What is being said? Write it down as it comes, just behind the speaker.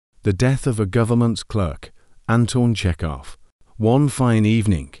The death of a government clerk, Anton Chekhov. One fine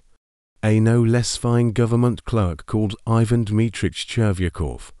evening, a no less fine government clerk called Ivan Dmitrich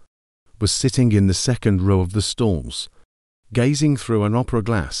Chervyakov was sitting in the second row of the stalls, gazing through an opera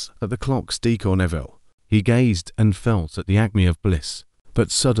glass at the clock's décorneville. He gazed and felt at the acme of bliss.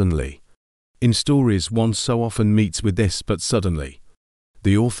 But suddenly, in stories one so often meets with this but suddenly.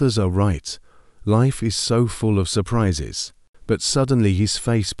 The authors are right. Life is so full of surprises. But suddenly his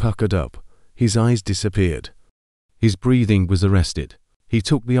face puckered up, his eyes disappeared. His breathing was arrested. He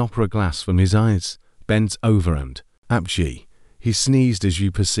took the opera glass from his eyes, bent over and, apshee, he sneezed as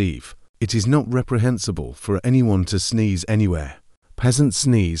you perceive. It is not reprehensible for anyone to sneeze anywhere. Peasants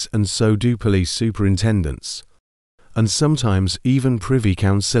sneeze and so do police superintendents. And sometimes even privy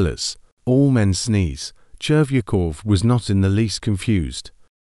councillors. All men sneeze. Chervyakov was not in the least confused.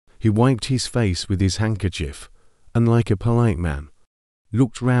 He wiped his face with his handkerchief, and like a polite man,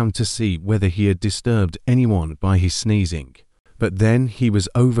 looked round to see whether he had disturbed anyone by his sneezing. But then he was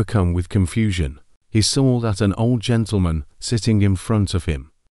overcome with confusion. He saw that an old gentleman sitting in front of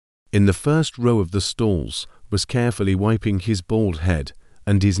him, in the first row of the stalls, was carefully wiping his bald head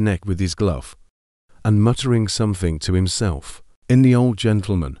and his neck with his glove, and muttering something to himself. In the old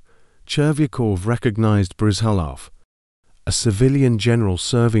gentleman, Chervyakov recognized Brizhalov, a civilian general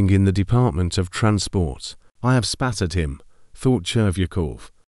serving in the Department of Transport. I have spat at him, thought Chervyakov.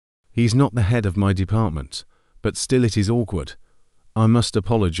 He's not the head of my department, but still it is awkward. I must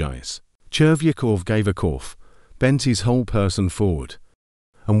apologize. Chervyakov gave a cough, bent his whole person forward,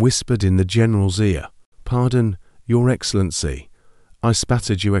 and whispered in the general's ear, "Pardon, Your Excellency, I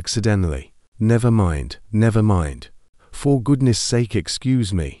spat at you accidentally. Never mind, never mind. For goodness sake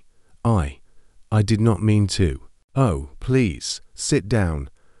excuse me. I did not mean to. Oh, please, sit down.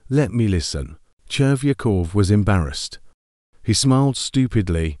 Let me listen." Chervyakov was embarrassed. He smiled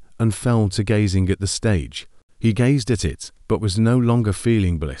stupidly and fell to gazing at the stage. He gazed at it, but was no longer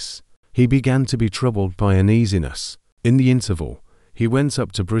feeling bliss. He began to be troubled by uneasiness. In the interval, he went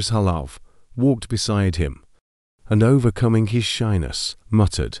up to Brizhalov, walked beside him, and overcoming his shyness,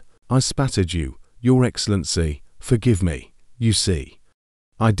 muttered, "I spat at you, Your Excellency, forgive me. You see,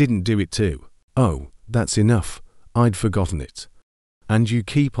 I didn't do it too." "Oh, that's enough. I'd forgotten it." "And you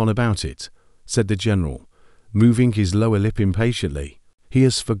keep on about it," said the general, moving his lower lip impatiently. "He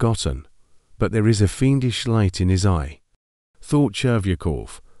has forgotten, but there is a fiendish light in his eye," thought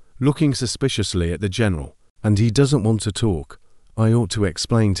Chervyakov, looking suspiciously at the general. "And he doesn't want to talk. I ought to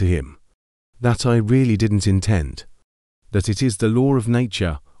explain to him that I really didn't intend, that it is the law of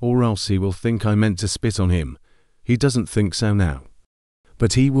nature, or else he will think I meant to spit on him. He doesn't think so now,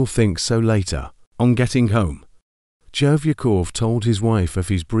 but he will think so later, on getting home." Chervyakov told his wife of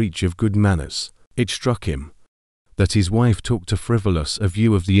his breach of good manners. It struck him that his wife took too frivolous a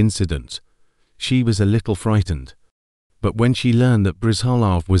view of the incident. She was a little frightened, but when she learned that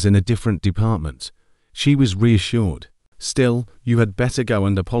Brizhalov was in a different department, she was reassured. "Still, you had better go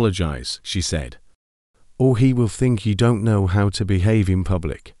and apologize," she said, "or he will think you don't know how to behave in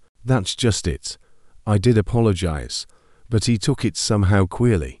public." "That's just it. I did apologize, but he took it somehow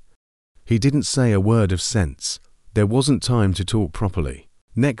queerly. He didn't say a word of sense. There wasn't time to talk properly."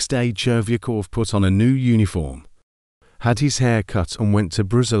 Next day Chervyakov put on a new uniform, had his hair cut and went to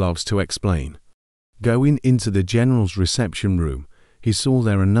Brizhalov's to explain. Going into the general's reception room, he saw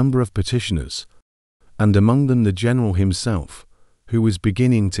there a number of petitioners, and among them the general himself, who was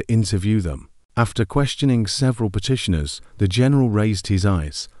beginning to interview them. After questioning several petitioners, the general raised his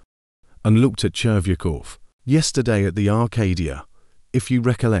eyes and looked at Chervyakov. "Yesterday at the Arcadia, if you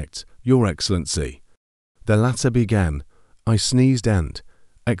recollect, Your Excellency," the latter began, "I sneezed and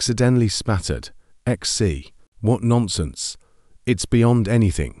accidentally spattered. XC. What nonsense. It's beyond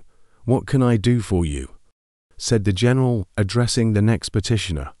anything. What can I do for you?" said the general, addressing the next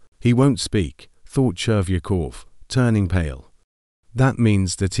petitioner. "He won't speak," thought Chervyakov, turning pale. "That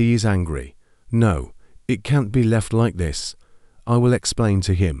means that he is angry. No, it can't be left like this. I will explain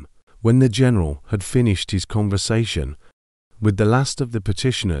to him." When the general had finished his conversation with the last of the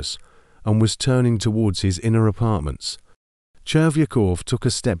petitioners and was turning towards his inner apartments, Chervyakov took a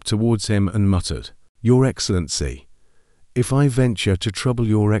step towards him and muttered, "Your Excellency, if I venture to trouble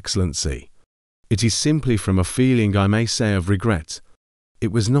Your Excellency, it is simply from a feeling, I may say, of regret.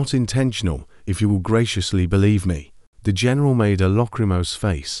 It was not intentional, if you will graciously believe me." The general made a lachrymose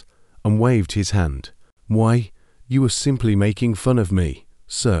face and waved his hand. "Why, you are simply making fun of me,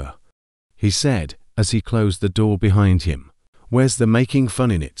 sir," he said as he closed the door behind him. "Where's the making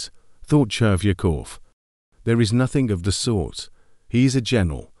fun in it?" thought Chervyakov. "There is nothing of the sort. He is a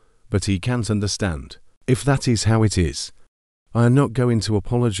general, but he can't understand. If that is how it is, I am not going to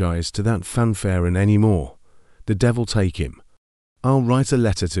apologize to that fanfaron any more. The devil take him. I'll write a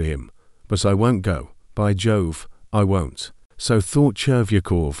letter to him, but I won't go. By Jove, I won't. So thought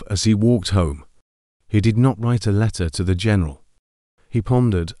Chervyakov as he walked home. He did not write a letter to the general. He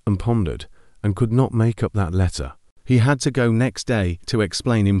pondered and could not make up that letter. He had to go next day to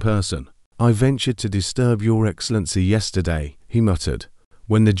explain in person. I ventured to disturb your excellency yesterday, he muttered,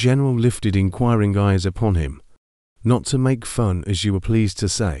 when the general lifted inquiring eyes upon him. Not to make fun, as you were pleased to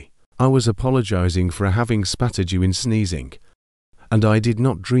say. I was apologizing for having spattered you in sneezing. And I did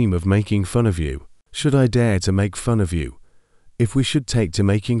not dream of making fun of you. Should I dare to make fun of you? If we should take to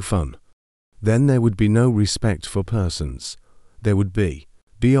making fun, then there would be no respect for persons. There would be.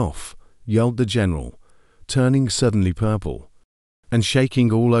 Be off, yelled the general, turning suddenly purple and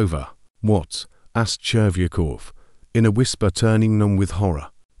shaking all over. What? Asked Chervyakov, in a whisper, turning numb with horror.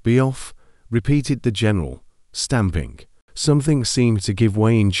 Be off, repeated the general, stamping. Something seemed to give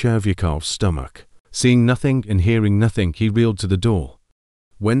way in Chervyakov's stomach. Seeing nothing and hearing nothing, he reeled to the door,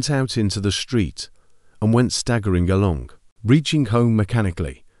 went out into the street, and went staggering along, reaching home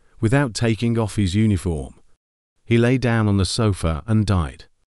mechanically, without taking off his uniform. He lay down on the sofa and died.